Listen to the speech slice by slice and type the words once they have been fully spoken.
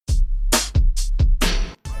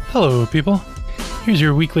Hello, people. Here's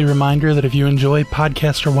your weekly reminder that if you enjoy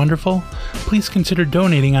Podcasts Are Wonderful, please consider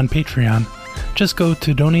donating on Patreon. Just go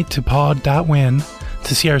to donatetopod.win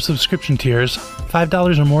to see our subscription tiers.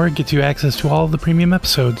 $5 or more gets you access to all of the premium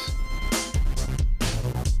episodes.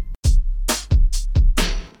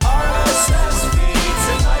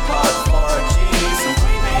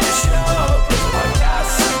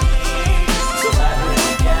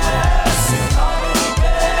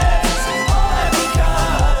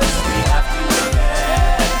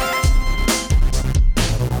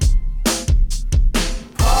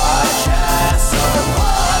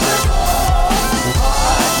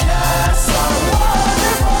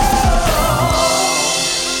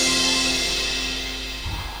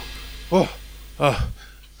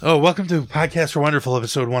 Welcome to Podcasts Are Wonderful,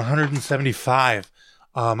 episode 175.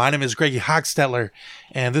 My name is Greggy Hochstetler,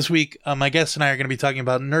 and this week my guest and I are going to be talking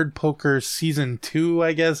about Nerd Poker Season 2,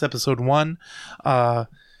 I guess, Episode 1. Wow,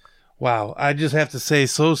 I just have to say,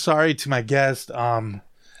 so sorry to my guest.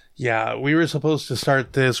 Yeah, we were supposed to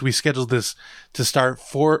start this. We scheduled this to start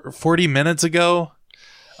 40 minutes ago.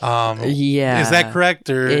 Yeah. Is that correct?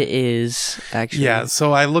 Or it is, actually. Yeah,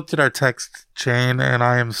 so I looked at our text chain, and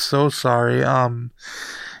I am so sorry.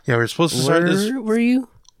 Yeah, we're supposed to start this. Where were you?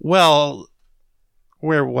 Well,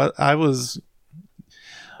 what? I was,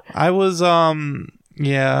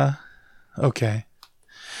 yeah. Okay.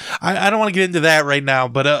 I don't want to get into that right now,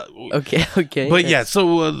 but, Okay. But yeah,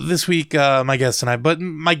 so this week, my guest and I, but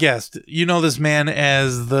my guest, you know this man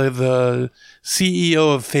as the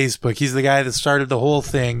CEO of Facebook. He's the guy that started the whole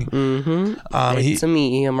thing. Mm-hmm. It's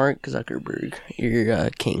me, Mark Zuckerberg. You're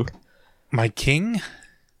king. My king?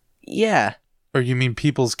 Yeah. Or you mean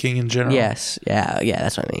people's king in general? Yes. Yeah,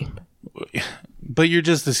 that's what I mean. But you're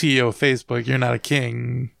just the CEO of Facebook. You're not a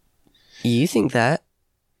king. You think that?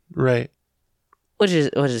 Right. We'll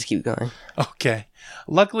just keep going. Okay.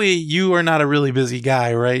 Luckily, you are not a really busy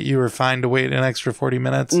guy, right? You were fine to wait an extra 40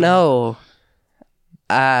 minutes? No.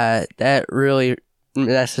 That really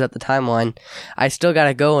messes up the timeline. I still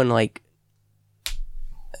gotta go in, like,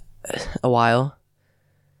 a while.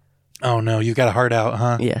 Oh, no. You got a heart out,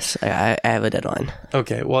 huh? Yes, I have a deadline.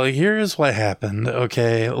 Okay. Well, here's what happened.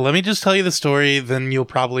 Okay. Let me just tell you the story. Then you'll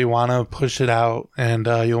probably want to push it out, and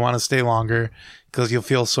you'll want to stay longer because you'll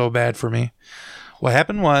feel so bad for me. What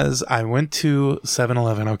happened was I went to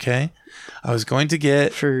 7-Eleven, okay? I was going to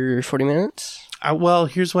get... For 40 minutes? Well,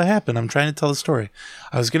 here's what happened. I'm trying to tell the story.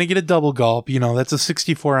 I was going to get a double gulp. You know, that's a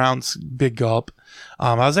 64-ounce big gulp.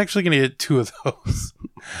 I was actually going to get 2 of those.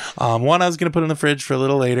 One I was going to put in the fridge for a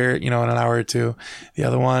little later, you know, in an hour or two. The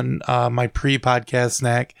other one, my pre-podcast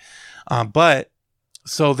snack.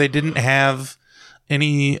 So they didn't have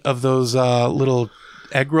any of those little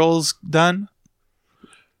egg rolls done.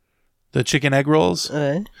 The chicken egg rolls.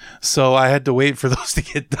 So I had to wait for those to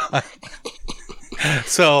get done.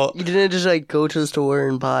 So you didn't just like go to the store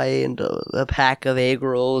and buy a pack of egg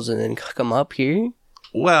rolls and then cook them up here?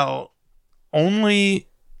 Well, only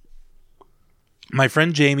my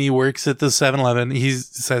friend Jamie works at the 7-Eleven. He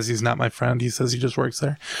says he's not my friend. He says he just works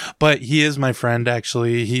there. But he is my friend,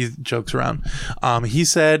 actually. He jokes around. He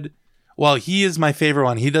said, well, he is my favorite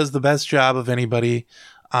one. He does the best job of anybody.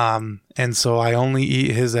 And so I only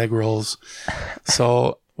eat his egg rolls.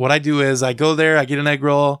 So what I do is I go there, I get an egg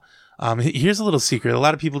roll. Here's a little secret. A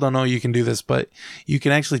lot of people don't know you can do this, but you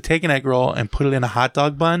can actually take an egg roll and put it in a hot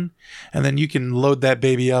dog bun, and then you can load that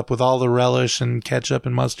baby up with all the relish and ketchup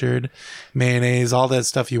and mustard, mayonnaise, all that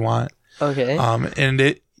stuff you want. Okay.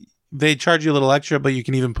 And they charge you a little extra, but you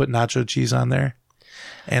can even put nacho cheese on there.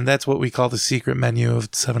 And that's what we call the secret menu of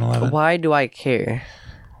 7-Eleven. Why do I care?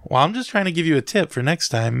 Well, I'm just trying to give you a tip for next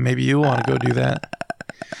time. Maybe you want to go do that.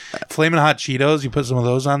 Flamin' Hot Cheetos, you put some of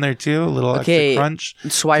those on there too. A little extra crunch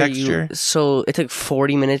texture. So it took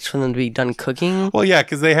 40 minutes for them to be done cooking? Well, yeah,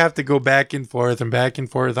 because they have to go back and forth on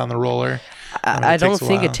the roller. I don't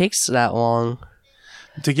think it takes that long.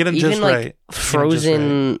 To get them even just like right.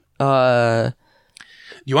 Frozen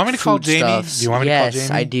you want me to call Jamie? Stuffs. Do you want me to call Jamie?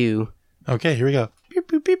 Yes, I do. Okay, here we go. Beep,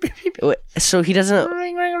 beep, beep, beep, beep. So he doesn't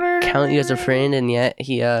count you as a friend, and yet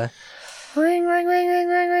he Ring, ring, ring, ring,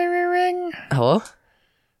 ring, ring, ring, ring. Hello?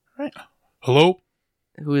 Right. Hello?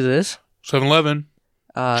 Who is this? 7-Eleven.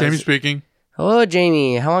 Jamie speaking. Hello,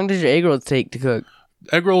 Jamie. How long does your egg rolls take to cook?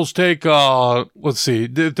 Egg rolls take, let's see.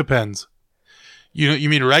 It depends. You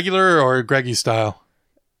mean regular or Greggy style?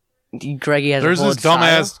 Greggy has There's a whole this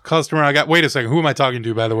dumbass customer I got. Wait a second. Who am I talking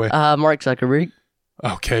to, by the way? Mark Zuckerberg.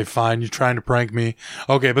 Okay, fine. You're trying to prank me.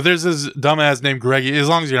 Okay, but there's this dumbass named Greggy. As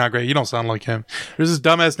long as you're not Greggy, you don't sound like him. There's this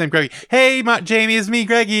dumbass named Greggy. Hey, Jamie, it's me,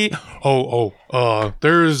 Greggy.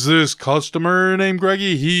 There's this customer named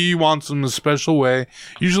Greggy. He wants them a special way.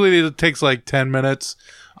 Usually it takes like 10 minutes.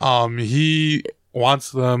 He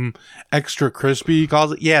wants them extra crispy. He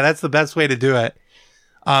calls it. Yeah, that's the best way to do it.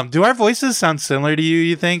 Do our voices sound similar to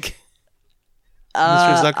you think?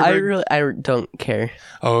 Mr. Zuckerberg? I don't care.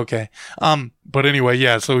 Oh, okay. But anyway,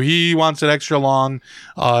 yeah, so he wants it extra long.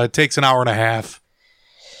 It takes an hour and a half.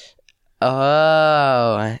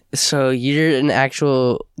 Oh, so you're an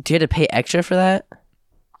actual... Do you have to pay extra for that?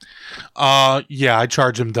 Yeah, I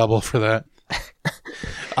charge him double for that.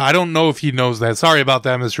 I don't know if he knows that. Sorry about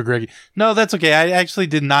that, Mr. Greggy. No, that's okay. I actually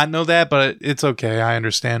did not know that, but it's okay. I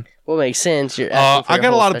understand. Well, makes sense. I got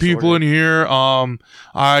a lot of people in here.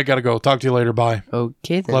 I gotta go. Talk to you later. Bye.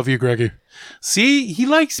 Okay, then. Love you, Greggy. See, he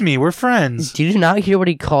likes me. We're friends. Did you not hear what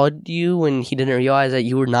he called you when he didn't realize that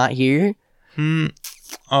you were not here?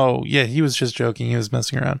 Oh, yeah, he was just joking. He was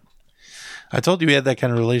messing around. I told you we had that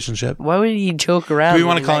kind of relationship. Why would he joke around? Do we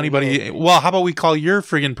want to call anybody? Well, how about we call your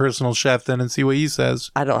friggin' personal chef then and see what he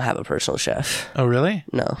says? I don't have a personal chef. Oh, really?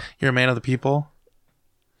 No. You're a man of the people?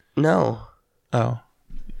 No. Oh.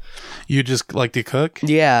 You just like to cook?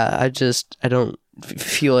 Yeah, I don't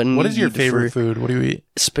feel a need. What is your favorite food? What do you eat?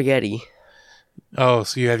 Spaghetti. Oh,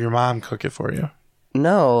 so you have your mom cook it for you?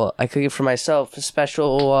 No, I cook it for myself.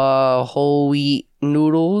 Special whole wheat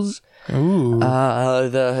noodles. Ooh.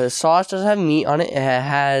 The sauce doesn't have meat on it. It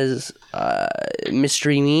has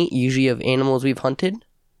mystery meat, usually of animals we've hunted.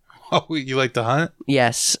 Oh, you like to hunt?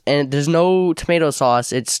 Yes, and there's no tomato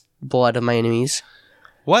sauce. It's blood of my enemies.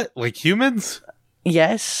 What? Like humans?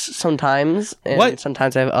 Yes, sometimes. And what?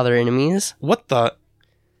 Sometimes I have other enemies. What the?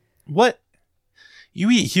 What?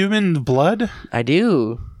 You eat human blood? I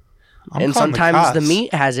do. And sometimes the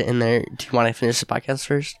meat has it in there. Do you want to finish the podcast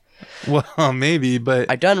first? Well, maybe, but...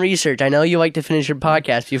 I've done research. I know you like to finish your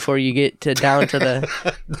podcast before you get down to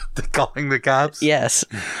the... Calling the cops? Yes.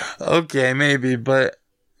 Okay, maybe, but...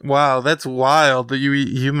 Wow, that's wild that you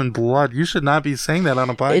eat human blood. You should not be saying that on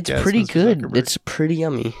a podcast. It's pretty Mr. good. Zuckerberg. It's pretty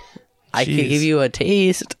yummy. Jeez. I could give you a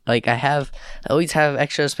taste. Like, I always have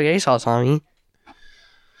extra spaghetti sauce on me.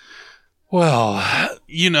 Well,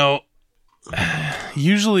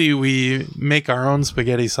 usually we make our own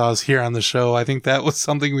spaghetti sauce here on the show. I think that was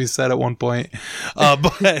something we said at one point.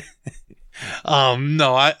 But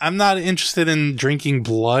no, I'm not interested in drinking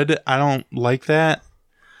blood. I don't like that.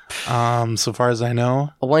 So far as I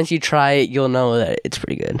know. Once you try it, you'll know that it's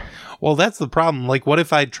pretty good. Well, that's the problem. Like, what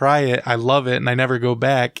if I try it, I love it, and I never go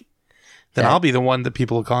back? Then I'll be the one that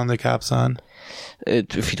people are calling the cops on.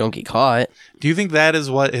 If you don't get caught. Do you think that is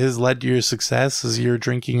what has led to your success, is your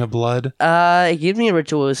drinking of blood? It gives me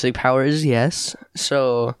ritualistic powers, yes.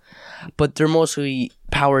 So, but they're mostly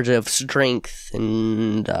powers of strength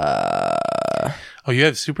and, Oh, you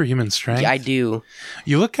have superhuman strength? Yeah, I do.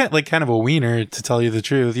 You look like kind of a wiener, to tell you the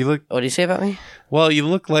truth. You look... What do you say about me? Well, you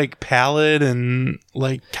look like pallid and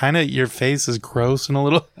like kind of your face is gross in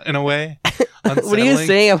a way. What are you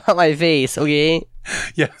saying about my face, okay?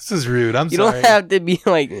 Yeah, this is rude. I'm sorry. You don't have to be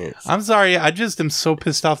like this. I'm sorry. I just am so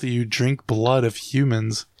pissed off that you drink blood of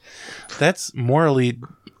humans. That's morally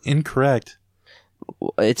incorrect.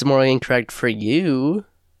 It's morally incorrect for you,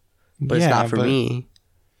 but it's not for me.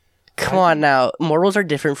 Come on now. Morals are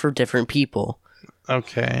different for different people.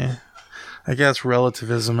 Okay. I guess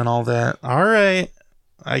relativism and all that. All right.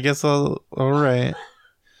 I guess all right.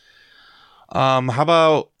 How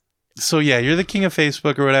about... So yeah, you're the king of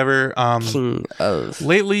Facebook or whatever. King of...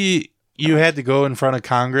 Lately, you had to go in front of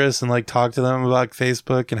Congress and like talk to them about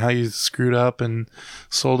Facebook and how you screwed up and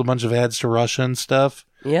sold a bunch of ads to Russia and stuff.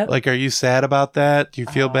 Yeah. Like, are you sad about that? Do you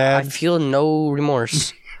feel bad? I feel no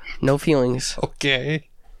remorse. No feelings. Okay.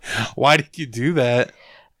 Why did you do that?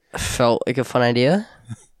 Felt like a fun idea.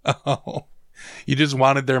 Oh. You just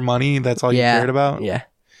wanted their money? That's all you cared about? Yeah.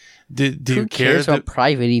 Do you care about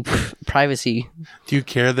privacy? Do you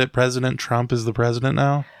care that President Trump is the president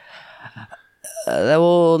now? That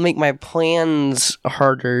will make my plans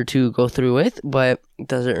harder to go through with, but it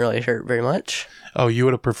doesn't really hurt very much. Oh, you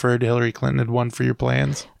would have preferred Hillary Clinton had won for your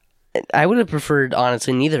plans? I would have preferred,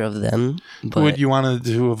 honestly, neither of them. But who would you want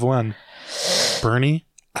to have won? Bernie?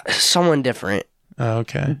 Someone different. Oh,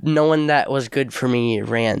 okay. No one that was good for me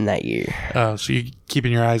ran that year. Oh, so you're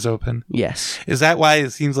keeping your eyes open? Yes. Is that why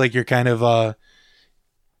it seems like you're kind of,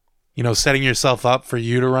 setting yourself up for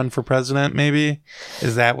you to run for president, maybe?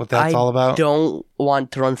 Is that what that's all about? I don't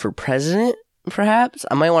want to run for president, perhaps.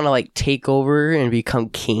 I might want to, take over and become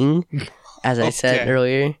king, as I said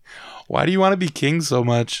earlier. Why do you want to be king so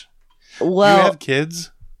much? Well, do you have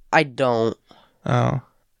kids? I don't. Oh.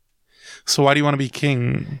 So why do you want to be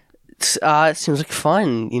king? It seems like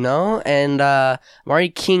fun, you know? And I'm already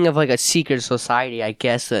king of like a secret society, I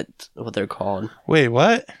guess that's what they're called. Wait,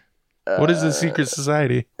 what? What is the secret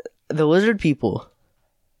society? The lizard people.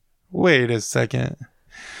 Wait a second.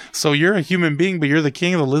 So you're a human being, but you're the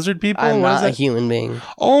king of the lizard people? I'm not a human being.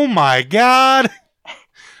 Oh my god!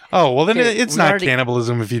 Oh, well then Okay, it's we not already-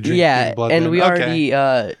 cannibalism if you drink Yeah, blood. and then. we Okay.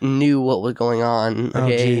 already knew what was going on. Oh,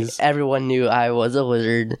 Okay, jeez. everyone knew I was a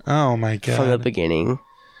lizard Oh my god. from the beginning.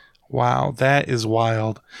 Wow, that is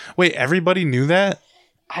wild. Wait, everybody knew that?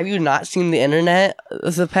 Have you not seen the internet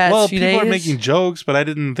the past Well, few people days? are making jokes, but I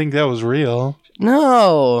didn't think that was real.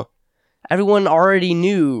 No, everyone already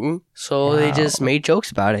knew, so they Wow. just made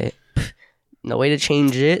jokes about it. No way to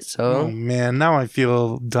change it. Oh So man, now I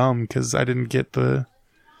feel dumb because I didn't get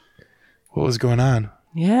what was going on.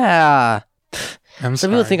 yeah, I'm some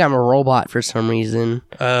sorry. people think I'm a robot for some reason.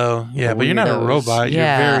 Oh yeah, but you're not a Weirdos. robot.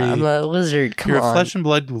 Yeah, You're I'm a lizard. Come you're on. a flesh and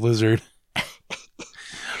blood lizard.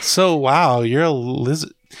 So wow, you're a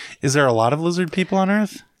lizard. Is there a lot of lizard people on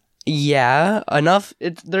Earth? Yeah, enough.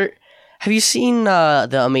 It's there. Have you seen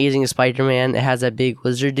the Amazing Spider-Man? It has that big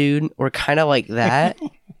lizard dude. We're kind of like that,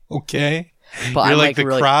 Okay, but you're I'm like the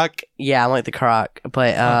really, Croc. Yeah, I'm like the Croc,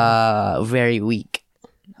 but very weak.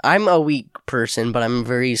 I'm a weak person, but I'm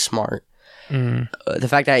very smart. Mm. The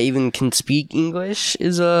fact that I even can speak English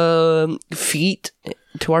is a feat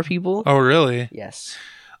to our people. Oh really? Yes.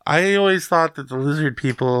 I always thought that the lizard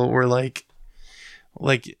people were like,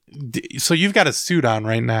 so you've got a suit on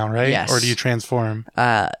right now, right? Yes. Or do you transform?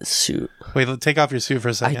 Suit. Wait, take off your suit for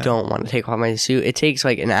a second. I don't want to take off my suit. It takes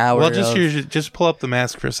like an hour. Well, just pull up the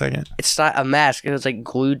mask for a second. It's not a mask. It was like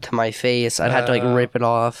glued to my face. I'd have to like rip it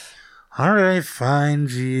off. All right, fine,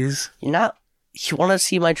 jeez. You want to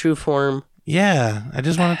see my true form? Yeah, I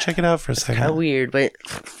just want to check it out for a second. Kind of weird, but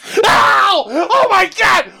Ow! Oh my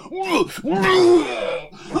god!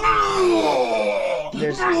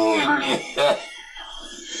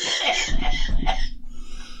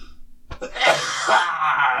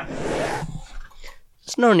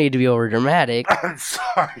 there's no need to be over dramatic. I'm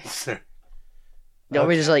sorry, sir. Don't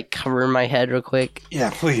we just like cover my head real quick?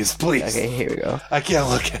 Yeah, please. Okay, here we go. I can't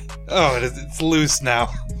look at. Oh, it's loose now.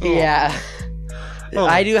 Yeah. Oh.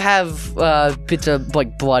 I do have bits of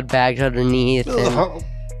like blood bags underneath and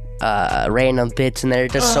random bits in there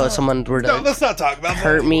just so if someone were No, to let's not talk about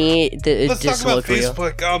hurt that. me, it Let's just talk about look real.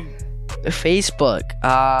 Facebook. Facebook.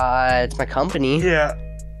 It's my company. Yeah.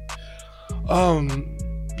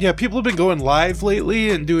 Yeah, people have been going live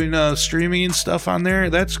lately and doing streaming and stuff on there.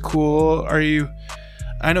 That's cool.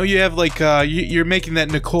 I know you have like you're making that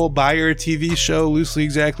Nicole Byer TV show, Loosely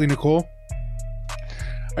Exactly Nicole.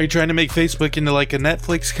 Are you trying to make Facebook into like a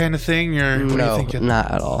Netflix kind of thing, or what are you No, thinking? not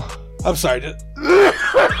at all. I'm sorry. Do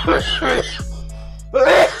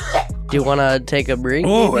you want to take a break?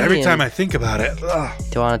 Oh, maybe, every and- time I think about it. Ugh. Do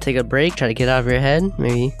you want to take a break? Try to get out of your head?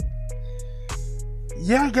 Maybe.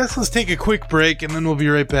 Yeah, I guess let's take a quick break and then we'll be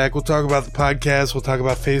right back. We'll talk about the podcast. We'll talk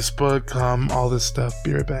about Facebook, all this stuff.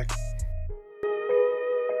 Be right back.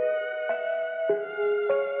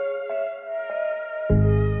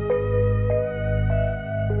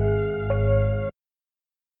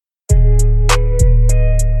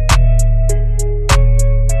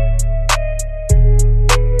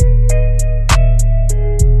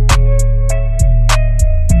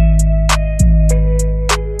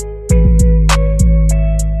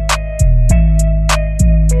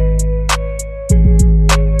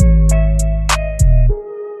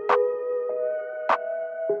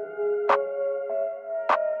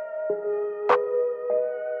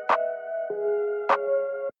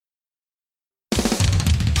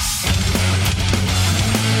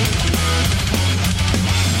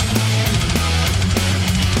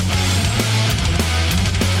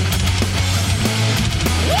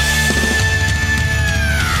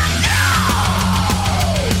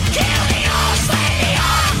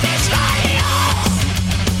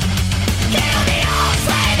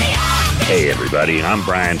 Hey everybody, I'm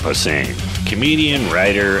Brian Posehn, comedian,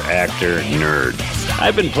 writer, actor, nerd.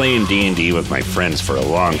 I've been playing D&D with my friends for a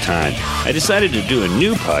long time. I decided to do a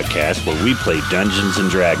new podcast where we play Dungeons &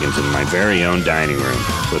 Dragons in my very own dining room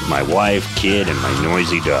with my wife, kid, and my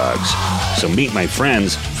noisy dogs. So meet my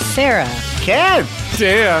friends, Sarah. Kev,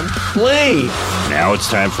 Dan, Lee. Now it's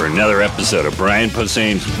time for another episode of Brian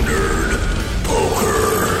Posehn's Nerd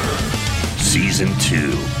Poker, Season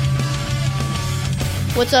 2.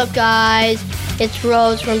 What's up, guys? It's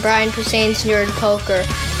Rose from Brian Posehn's Nerd Poker.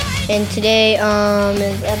 And today,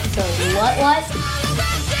 is episode what?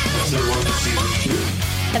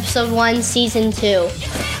 Episode 1, Season 2.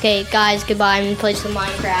 Okay, guys, goodbye. I'm gonna play some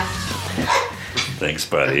Minecraft. Thanks,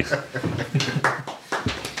 buddy.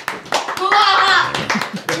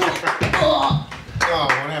 Oh,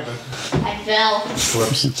 what happened? I fell.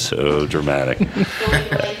 So dramatic.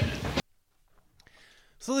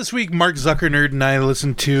 So this week, Mark Zuckernerd and I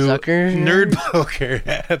listened to Nerd Poker,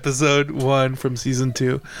 episode 1 from season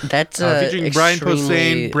 2. That's featuring Brian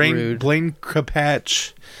Posehn, Blaine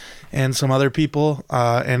Krapatch, and some other people.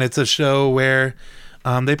 And it's a show where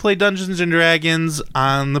they play Dungeons and Dragons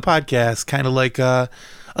on the podcast, kind of like a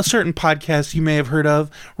certain podcast you may have heard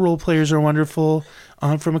of, Role Players Are Wonderful,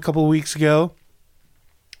 from a couple weeks ago.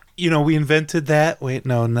 You know, we invented that. Wait,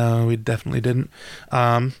 no, we definitely didn't.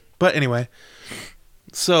 But anyway.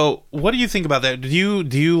 So, what do you think about that? Do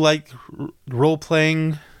you like role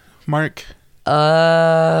playing, Mark?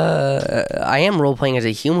 I am role playing as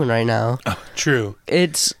a human right now. Oh, true.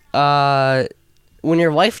 It's when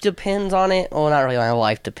your life depends on it. Well, not really. My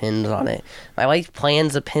life depends on it. My life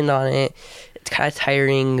plans depend on it. It's kind of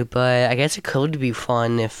tiring, but I guess it could be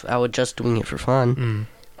fun if I was just doing it for fun.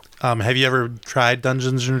 Have you ever tried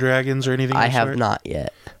Dungeons and Dragons or anything? I have not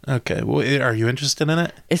yet. Okay. Well, are you interested in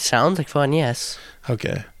it? It sounds like fun. Yes.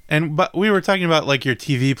 Okay. But we were talking about like your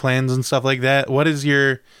TV plans and stuff like that. What is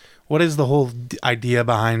the whole idea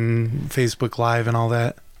behind Facebook Live and all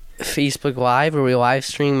that? Facebook Live, where we live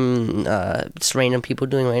stream just random people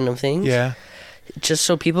doing random things. Yeah. Just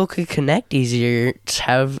so people could connect easier, to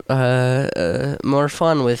have more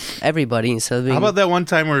fun with everybody instead of being... How about that one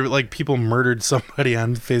time where like people murdered somebody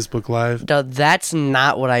on Facebook Live? No, that's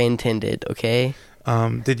not what I intended. Okay.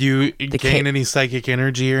 Did you gain any psychic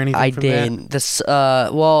energy or anything from that? I did. This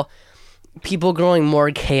people growing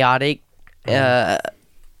more chaotic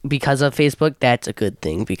because of Facebook. That's a good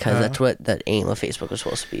thing because that's what the aim of Facebook was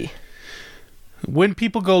supposed to be. When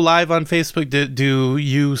people go live on Facebook, do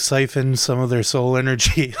you siphon some of their soul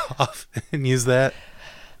energy off and use that?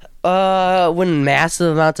 When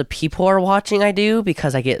massive amounts of people are watching, I do,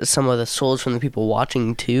 because I get some of the souls from the people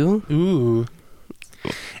watching too. Ooh.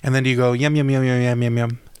 And then do you go yum yum yum yum yum yum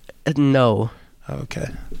yum? No. Okay.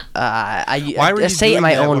 Why were you say doing in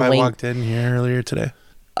my that own when way? I walked in here earlier today?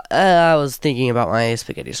 I was thinking about my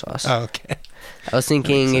spaghetti sauce. Oh, okay. I was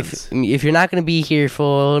thinking if you're not going to be here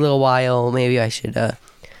for a little while, maybe I should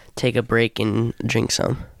take a break and drink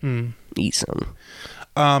some, eat some.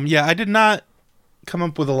 Yeah, I did not come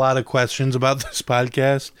up with a lot of questions about this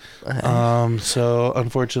podcast. So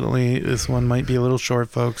unfortunately, this one might be a little short,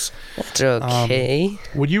 folks. That's okay.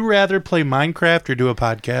 Would you rather play Minecraft or do a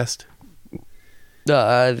podcast?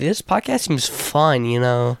 This podcast seems fun, you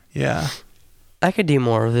know. Yeah. I could do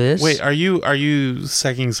more of this. Wait, are you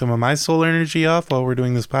sucking some of my soul energy off while we're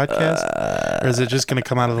doing this podcast? Or is it just going to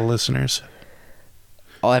come out of the listeners?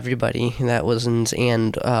 Oh, everybody that listens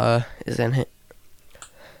and is in it.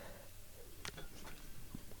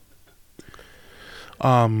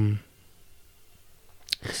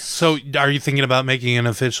 So are you thinking about making an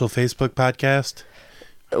official Facebook podcast?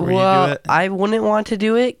 Well, I wouldn't want to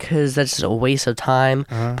do it because that's a waste of time.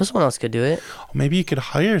 But someone else could do it. Maybe you could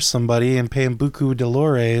hire somebody and pay them buku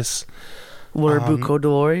dolores. What are buku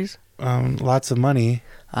dolores? Lots of money.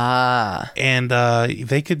 And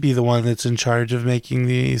they could be the one that's in charge of making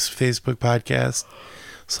these Facebook podcasts.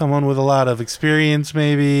 Someone with a lot of experience,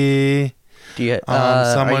 maybe. Do you,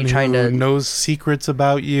 someone who knows secrets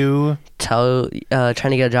about you. Trying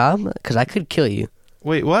to get a job? Because I could kill you.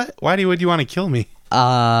 Wait, what? Would you want to kill me?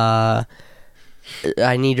 I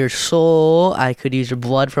need your soul. I could use your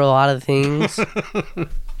blood for a lot of things.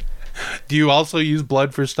 Do you also use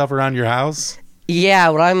blood for stuff around your house? Yeah,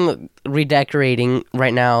 when I'm redecorating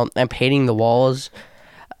right now, I'm painting the walls.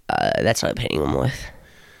 That's what I'm painting them with.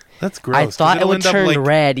 That's gross. I thought it would turn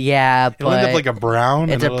red, yeah, but it'll end up like a brown.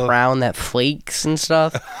 It's a brown that flakes and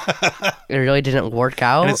stuff. It really didn't work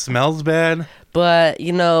out. And it smells bad. But,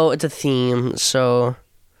 you know, it's a theme, so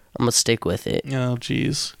I'm going to stick with it. Oh,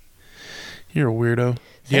 jeez. You're a weirdo.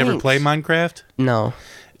 Do you ever play Minecraft? No.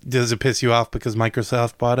 Does it piss you off because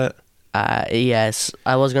Microsoft bought it? Yes.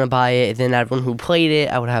 I was going to buy it, and then everyone who played it,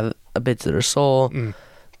 I would have a bit of their soul.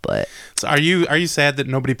 But so are you sad that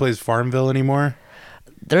nobody plays Farmville anymore?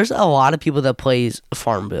 There's a lot of people that plays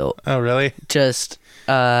Farmville. Oh, really? Just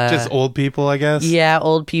old people, I guess? Yeah,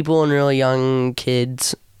 old people and really young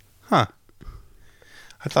kids. Huh.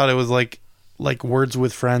 I thought it was like Words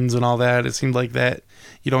with Friends and all that. It seemed like that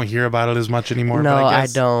you don't hear about it as much anymore. No, but I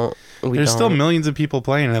don't. There's still millions of people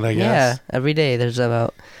playing it, I guess. Yeah, every day there's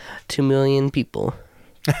about 2 million people.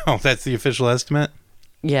 Oh, that's the official estimate?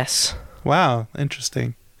 Yes. Wow,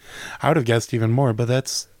 interesting. I would have guessed even more, but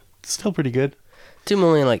that's still pretty good. 2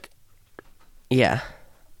 million, yeah.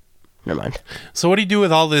 Never mind. So what do you do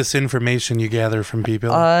with all this information you gather from people?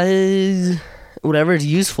 Whatever is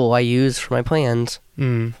useful, I use for my plans.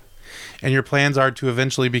 And your plans are to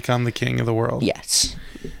eventually become the king of the world. Yes.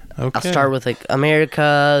 Okay. I'll start with like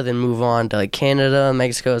America, then move on to like Canada,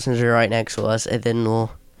 Mexico, since they're right next to us, and then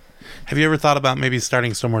we'll. Have you ever thought about maybe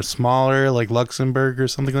starting somewhere smaller, like Luxembourg or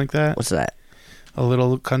something like that? What's that? A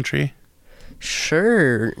little country?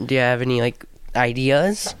 Sure. Do you have any like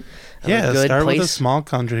ideas? of a Yeah, good start with a place? small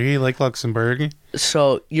country like Luxembourg.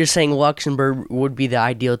 So you're saying Luxembourg would be the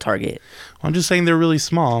ideal target? I'm just saying they're really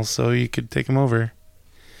small, so you could take them over.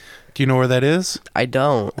 Do you know where that is? I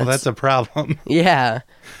don't. Well, that's a problem. Yeah.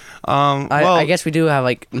 Well, I guess we do have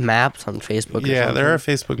like maps on Facebook. yeah, there are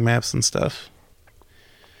Facebook maps and stuff.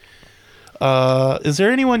 Is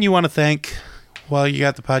there anyone you want to thank while you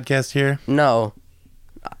got the podcast here? No.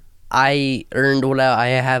 I earned what I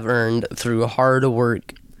have earned through hard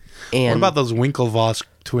work. And What about those Winklevoss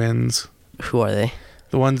twins? who are they?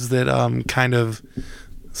 The ones that kind of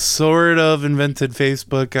sort of invented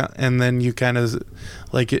Facebook and then you kind of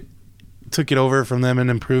like it took it over from them and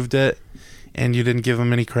improved it and you didn't give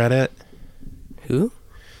them any credit? Who?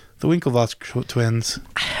 The Winklevoss twins.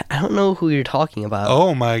 I don't know who you're talking about.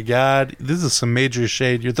 Oh my god, this is some major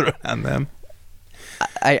shade you're throwing on them.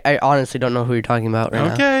 I honestly don't know who you're talking about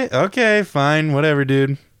right now. Okay, fine, whatever,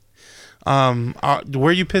 dude.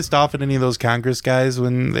 Were you pissed off at any of those Congress guys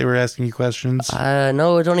when they were asking you questions?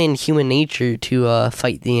 No, it's only in human nature to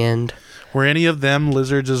fight the end. Were any of them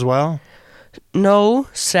lizards as well? No,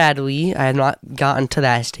 sadly, I have not gotten to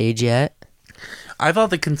that stage yet. I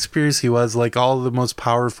thought the conspiracy was like all the most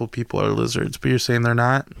powerful people are lizards, but you're saying they're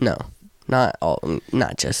not? No, not all,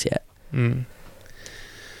 not just yet.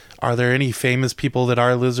 Are there any famous people that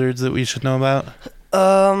are lizards that we should know about?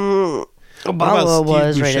 Obama Steve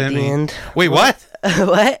was right at the Buscemi? end. Wait, what?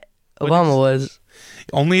 What? Obama was.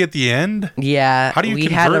 Only at the end? Yeah, How do you we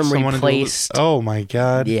convert had him someone replaced. into? Oh my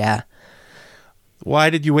god! Yeah, Why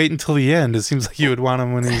did you wait until the end? It seems like you would want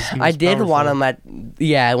him when he's. Most I did powerful. want him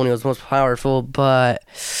when he was most powerful, but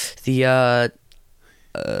the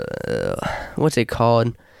what's it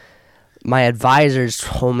called? My advisors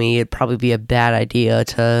told me it'd probably be a bad idea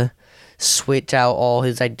to switch out all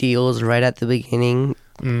his ideals right at the beginning,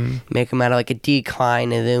 make him out of like a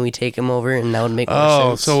decline, and then we take him over, and that would make more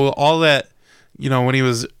sense. So all that, when he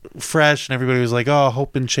was fresh and everybody was like, "Oh,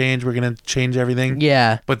 hope and change, we're gonna change everything."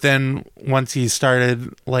 Yeah. But then once he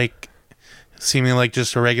started like seeming like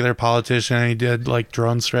just a regular politician, and he did like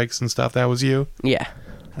drone strikes and stuff, that was you. Yeah.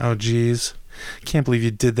 Oh, geez, can't believe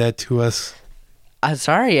you did that to us, I'm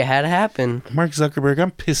sorry, it had to happen. Mark Zuckerberg.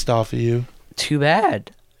 I'm pissed off at you. Too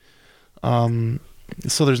bad.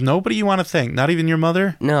 So there's nobody you want to thank, not even your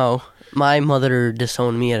mother? No, my mother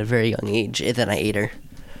disowned me at a very young age, and then I ate her.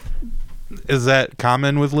 Is that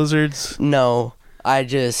common with lizards? No, I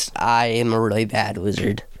am a really bad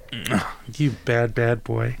wizard. You bad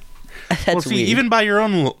boy. That's See, weird. even by your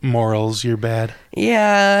own morals, you're bad.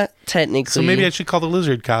 Yeah, technically. So maybe I should call the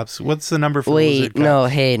lizard cops. What's the number for the lizard Wait, cops? no,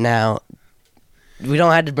 hey, now. We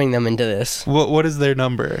don't have to bring them into this. What is their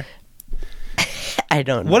number? I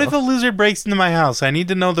don't know. What if a lizard breaks into my house? I need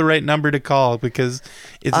to know the right number to call because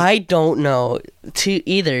it's... I don't know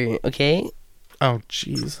either, okay? Oh,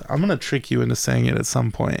 jeez. I'm going to trick you into saying it at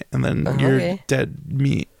some point, and then you're Okay. dead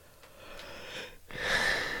meat.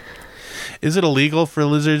 Is it illegal for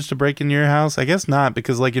lizards to break into your house? I guess not,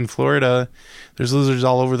 because like in Florida, there's lizards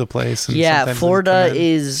all over the place. And Yeah, sometimes they Florida come in.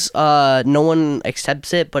 is, no one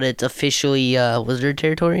accepts it, but it's officially lizard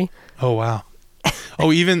territory. Oh, wow.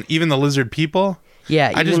 Oh, even the lizard people?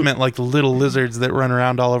 Yeah. I just meant like the little lizards that run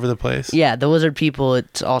around all over the place. Yeah, the lizard people,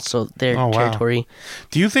 it's also their Oh, wow. territory.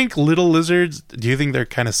 Do you think little lizards, do you think they're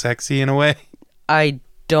kind of sexy in a way? I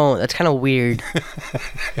don't. That's kind of weird.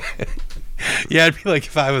 Yeah, it'd be like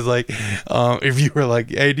if I was like, if you were like,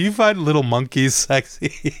 hey, do you find little monkeys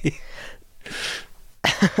sexy?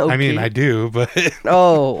 I mean, I do, but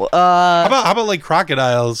Oh, how about like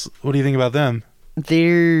crocodiles? What do you think about them?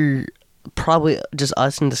 they're probably just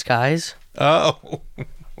us in disguise. Oh,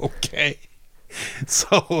 okay.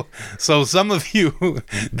 So some of you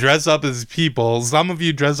dress up as people. Some of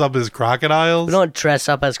you dress up as crocodiles. We don't dress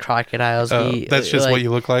up as crocodiles. That's just what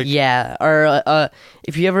you look like? Yeah. Or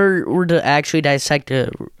if you ever were to actually dissect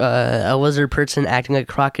a lizard person acting like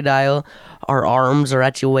a crocodile, our arms are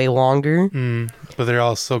actually way longer. But they're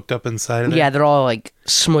all soaked up inside of it. Yeah, they're all like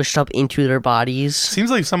smushed up into their bodies. Seems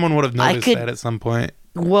like someone would have noticed could- that at some point.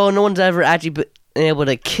 Well, no one's ever actually been able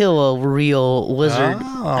to kill a real lizard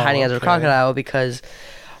hiding as a okay. crocodile because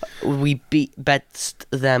we bet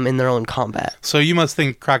them in their own combat. So you must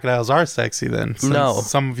think crocodiles are sexy then. Since No.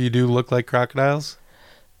 Some of you do look like crocodiles.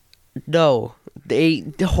 No, they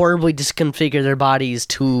horribly disconfigure their bodies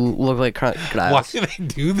to look like Why crocodiles. do they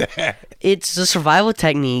do that? It's a survival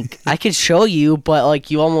technique. I could show you, but like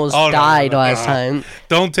you almost Oh, no, died no, last time.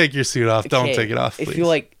 Don't take your suit off. Don't Okay, take it off, please. If you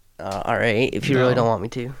like, all right. If you really don't want me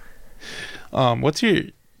to, What's your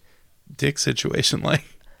dick situation like?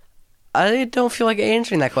 I don't feel like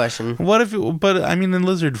answering that question. What if? But I mean, in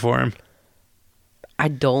lizard form. I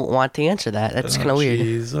don't want to answer that. That's kind of weird.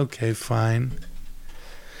 Jeez. Okay, fine.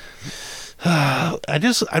 I'm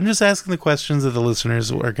just asking the questions that the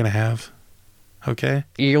listeners are gonna have. Okay.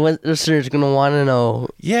 Your listeners gonna want to know.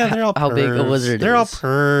 Yeah, they're all how big a pervs. lizard They're all is.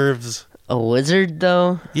 pervs. A wizard,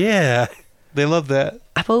 though. Yeah, they love that.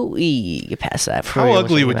 How about we get past that? before How we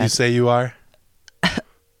ugly almost would go you back? say you are?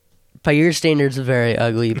 By your standards, very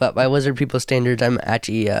ugly. But by wizard people's standards, I'm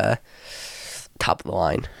actually top of the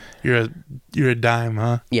line. You're a dime,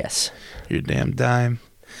 huh? Yes. You're a damn dime.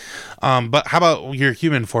 But how about your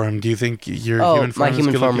human form? Do you think your human form my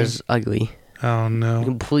human is form good-looking? is ugly. Oh no.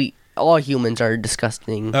 Complete. All humans are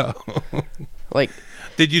disgusting. Oh. Like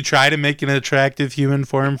Did you try to make an attractive human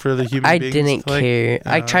form for the human I beings? didn't care.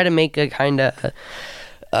 I try to make a kind of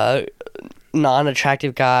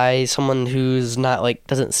non-attractive guy, someone who's not like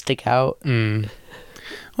doesn't stick out. Well,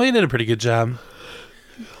 you did a pretty good job.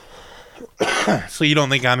 So you don't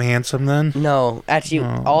think I'm handsome then? No, actually,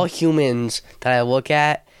 all humans that I look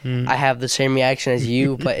at, I have the same reaction as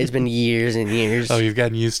you, but it's been years and years. Oh, you've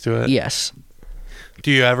gotten used to it. Yes. Do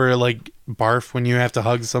you ever like barf when you have to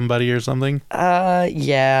hug somebody or something?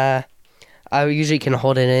 Yeah. I usually can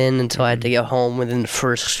hold it in until I have to get home within the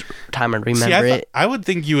first time I remember it. I would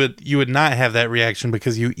think you would not have that reaction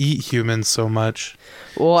because you eat humans so much.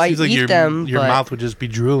 Well, I Seems like eat them, your but mouth would just be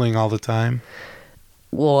drooling all the time.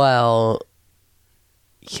 well,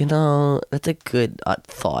 that's a good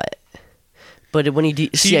thought. But when you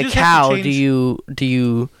see you a just have to cow, change- do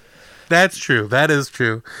you? That's true. That is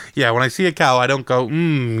true. Yeah, when I see a cow, I don't go,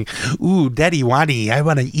 ooh, daddy wanty, I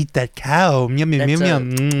want to eat that cow. Yum, yum, That's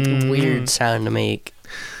yum, yum. a weird sound to make.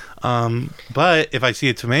 But if I see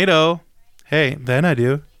a tomato, hey, then I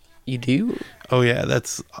do. You do? Oh yeah,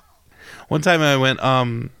 that's one time I went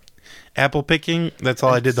apple picking. That's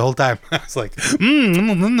all I did the whole time. I was like,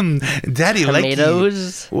 daddy like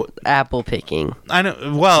Tomatoes, apple picking. I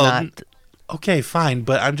know. Well, Not okay, fine,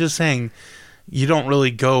 but I'm just saying you don't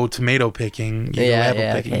really go tomato picking. You go apple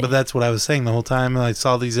picking. okay. But that's what I was saying the whole time. And I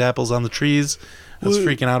saw these apples on the trees. I was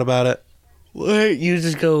freaking out about it. What? You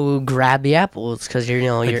just go grab the apples because you're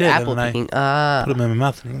did, apple and I picking. Put them in my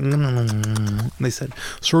mouth. And they said,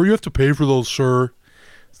 "Sir, you have to pay for those, sir."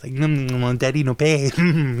 It's like, daddy, no pay.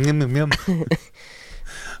 Then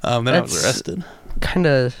I was That's- arrested. Kind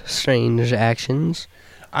of strange actions.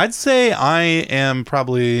 I'd say I'm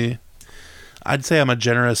a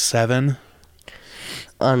generous 7.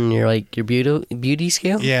 On your your beauty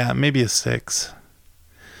scale. Yeah, maybe a 6.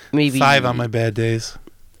 Maybe 5 on my bad days.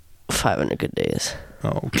 5 on your good days.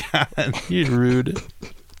 Oh God, you're rude.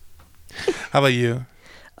 How about you?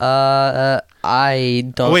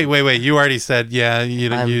 I don't. Wait. You already said you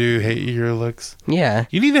hate your looks. Yeah,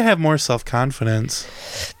 You need to have more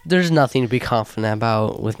self-confidence. there's nothing to be confident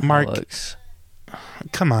about with Mark, my looks.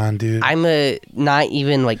 Come on, dude. I'm not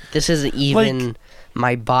even this isn't even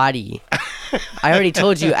my body. I already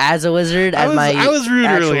told you as a wizard, I was rude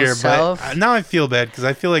actual earlier, self, but now I feel bad because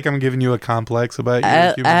I feel like I'm giving you a complex about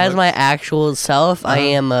your human as looks. my actual self, I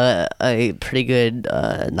am a pretty good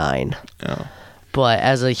 9. Oh. But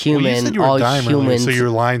as a human, Well, you said you were all a dime earlier, humans. so you were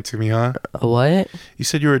lying to me, huh? What? You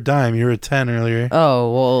said you were a dime. You were a 10 earlier.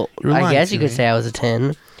 Oh well, You were I lying guess to you could me. say I was a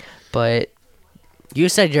 10, but you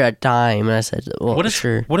said you're a dime, and I said, well, What is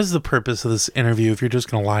sure. What is the purpose of this interview if you're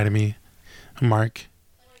just gonna lie to me, Mark?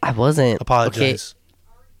 I wasn't. Apologize.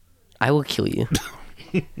 Okay, I will kill you.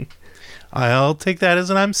 I'll take that as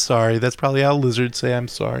an I'm sorry. That's probably how lizards say I'm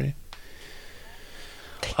sorry.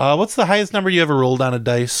 What's the highest number you ever rolled on a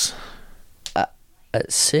dice?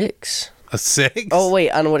 6. A 6? Oh wait,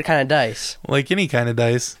 on what kind of dice? Like any kind of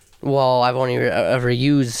dice. Well, I've only ever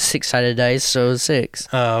used 6-sided dice, so 6.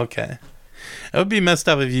 Oh, okay. It would be messed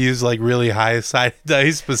up if you used like really high-sided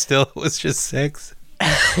dice, but still it was just 6.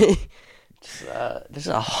 There's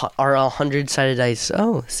a 100-sided dice.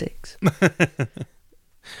 Oh, 6.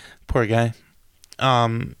 Poor guy. Yeah,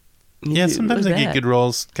 It sometimes was I get bad. good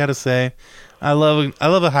rolls. Gotta say, I love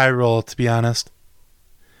a high roll. To be honest.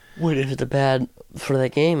 What if it's bad for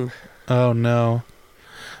that game? Oh no.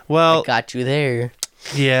 Well, I got you there.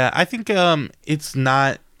 yeah, I think it's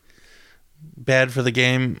not bad for the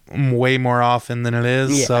game way more often than it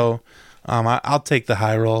is. Yeah. So, I'll take the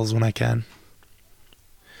high rolls when I can.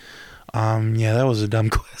 Yeah, that was a dumb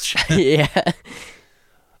question. Yeah.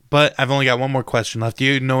 But I've only got one more question left. Do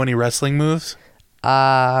you know any wrestling moves?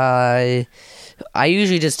 I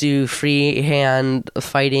usually just do free hand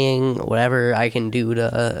fighting, whatever I can do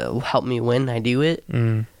to help me win. I do it.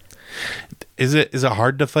 Is it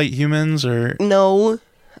hard to fight humans or? No,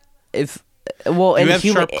 Do you in have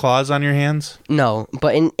human sharp claws on your hands? no,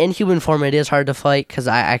 but in human form it is hard to fight because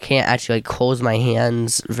I can't actually like close my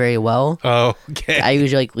hands very well. Oh, okay. I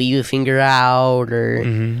usually like leave a finger out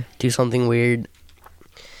or do something weird.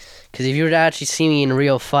 Because if you were to actually see me in a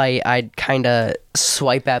real fight, I'd kind of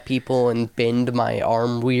swipe at people and bend my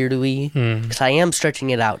arm weirdly. Because I am stretching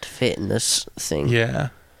it out to fit in this thing. Yeah.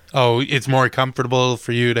 Oh, it's more comfortable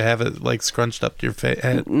for you to have it like scrunched up to your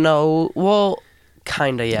head, No, well,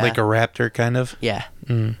 kind of, yeah. like a raptor, kind of. Yeah.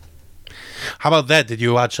 How about that? Did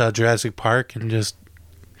you watch Jurassic Park and just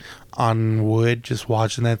on wood, just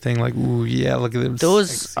watching that thing? Like, ooh, yeah, look at them.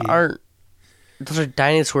 Those are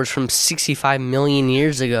dinosaurs from 65 million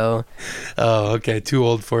years ago. Oh, okay. Too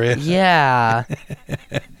old for you. Yeah.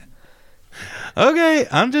 Okay,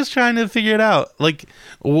 I'm just trying to figure it out. Like,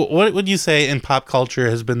 what would you say in pop culture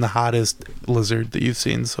has been the hottest lizard that you've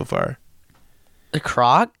seen so far? The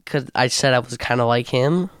Croc, because I said I was kind of like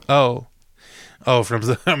him. Oh, from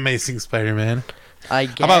the Amazing Spider-Man. I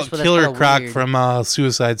guess. How about but that's Killer kinda Croc weird. from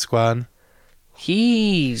Suicide Squad?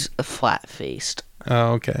 He's flat-faced.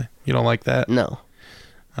 Oh, okay. You don't like that? No.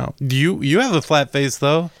 Oh, you have a flat face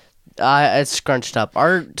though? It's scrunched up.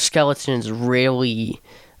 Our skeleton is really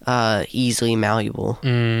easily malleable.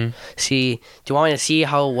 See, do you want me to see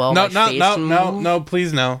how well my face moves? No,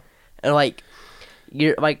 please no. And like,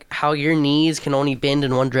 how your knees can only bend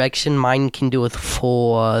in one direction, mine can do a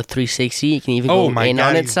full 360. It can even Oh go my in god,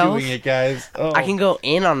 on he's itself. doing it, guys. Oh. I can go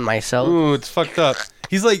in on myself. Ooh, it's fucked up.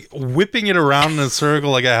 He's like whipping it around in a circle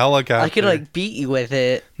like a helicopter. I could like beat you with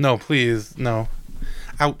it. No, please, no.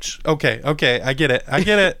 Ouch. Okay, I get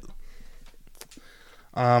it.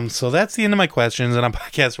 So that's the end of my questions, and on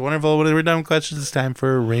Podcast Wonderful, when we're done with questions, it's time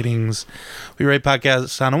for ratings. We rate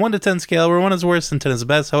podcasts on a 1 to 10 scale, where 1 is worse and 10 is the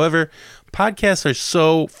best. However, podcasts are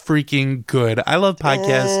so freaking good. I love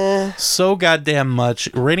podcasts so goddamn much.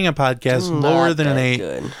 Rating a podcast lower Not than an that 8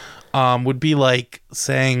 good. would be like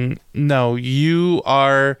saying, no, you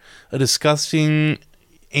are a disgusting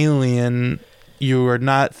alien. You are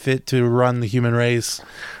not fit to run the human race.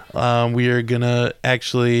 We are going to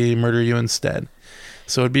actually murder you instead.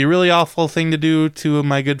 So it'd be a really awful thing to do to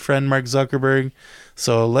my good friend Mark Zuckerberg.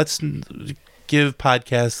 So let's give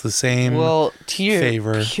podcasts the same to your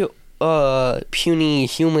favor. Puny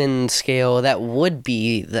human scale, that would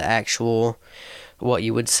be the actual, what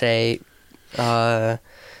you would say, that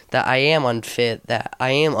I am unfit, that I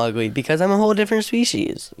am ugly, because I'm a whole different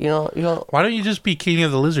species. You know. Why don't you just be king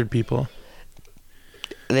of the lizard people?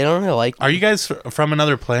 They don't really like me. Are you guys from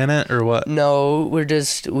another planet or what? No,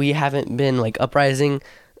 we haven't been like uprising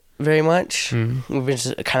very much. We've been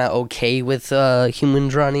just kind of okay with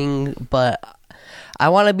humans running, but I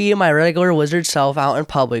want to be my regular wizard self out in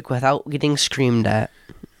public without getting screamed at.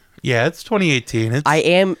 Yeah, it's 2018. I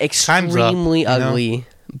am time's up, extremely you know? ugly,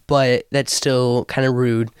 but that's still kind of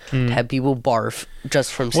rude to have people barf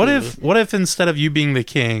just from seeing me. What if instead of you being the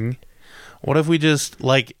king, what if we just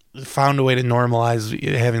like found a way to normalize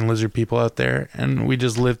having lizard people out there and we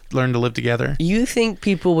just learn to live together? You think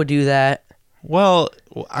people would do that? Well,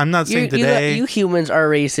 I'm not saying today. You humans are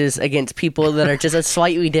racist against people that are just a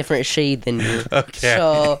slightly different shade than you. Okay.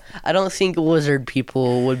 So I don't think lizard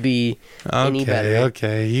people would be any better.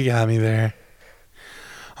 Okay, you got me there.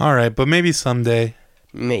 All right, but maybe someday,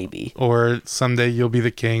 Maybe. or someday you'll be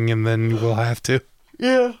the king, and then we'll have to.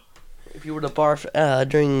 Yeah. If you were to barf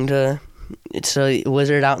it's a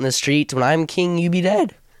wizard out in the streets, when I'm king, you be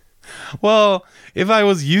dead. Well, if I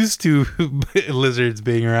was used to lizards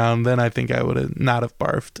being around, then I think I would have not have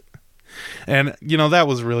barfed. And that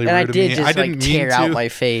was really And rude I of did me. just I didn't tear mean out to. my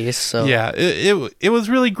face. So Yeah, it was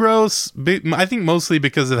really gross. I think mostly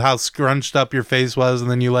because of how scrunched up your face was, and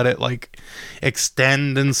then you let it like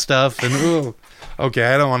extend and stuff. And ugh.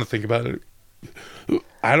 Okay, I don't want to think about it.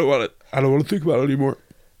 I don't want to think about it anymore.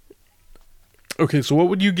 Okay, so what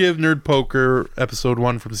would you give Nerd Poker episode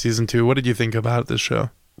 1 from season 2? What did you think about this show?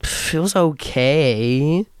 it was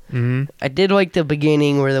okay. Mm-hmm. I did like the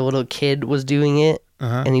beginning where the little kid was doing it,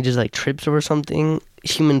 Uh-huh. and he just like trips over something.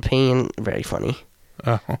 Human pain, very funny.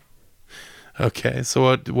 Oh. Okay,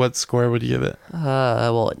 so what score would you give it?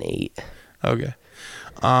 An 8. Okay.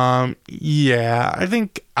 Yeah, I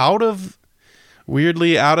think out of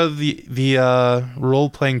the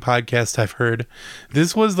role-playing podcast I've heard,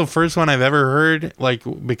 this was the first one I've ever heard, like,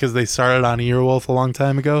 because they started on Earwolf a long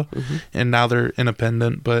time ago, and now they're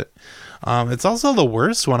independent, but It's also the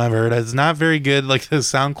worst one I've heard. It's not very good. Like, the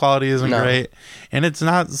sound quality isn't great, and it's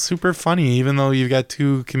not super funny, even though you've got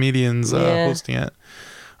two comedians hosting it.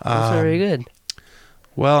 That's very good.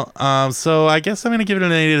 Well, so I guess I'm gonna give it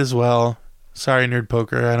an 8 as well. Sorry, Nerd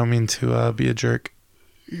Poker. I don't mean to be a jerk.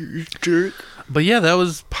 Jerk. But yeah, that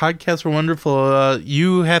was Podcasts Were Wonderful.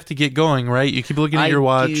 You have to get going, right? You keep looking at your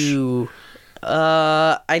watch. I do.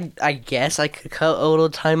 I guess I could cut a little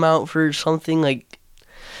time out for something like.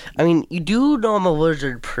 I mean, you do know I'm a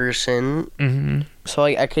lizard person, so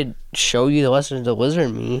I could show you the rest of the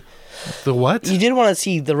lizard me. The what? You did want to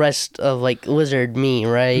see the rest of like lizard me,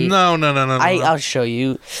 right? No. I'll show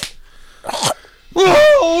you.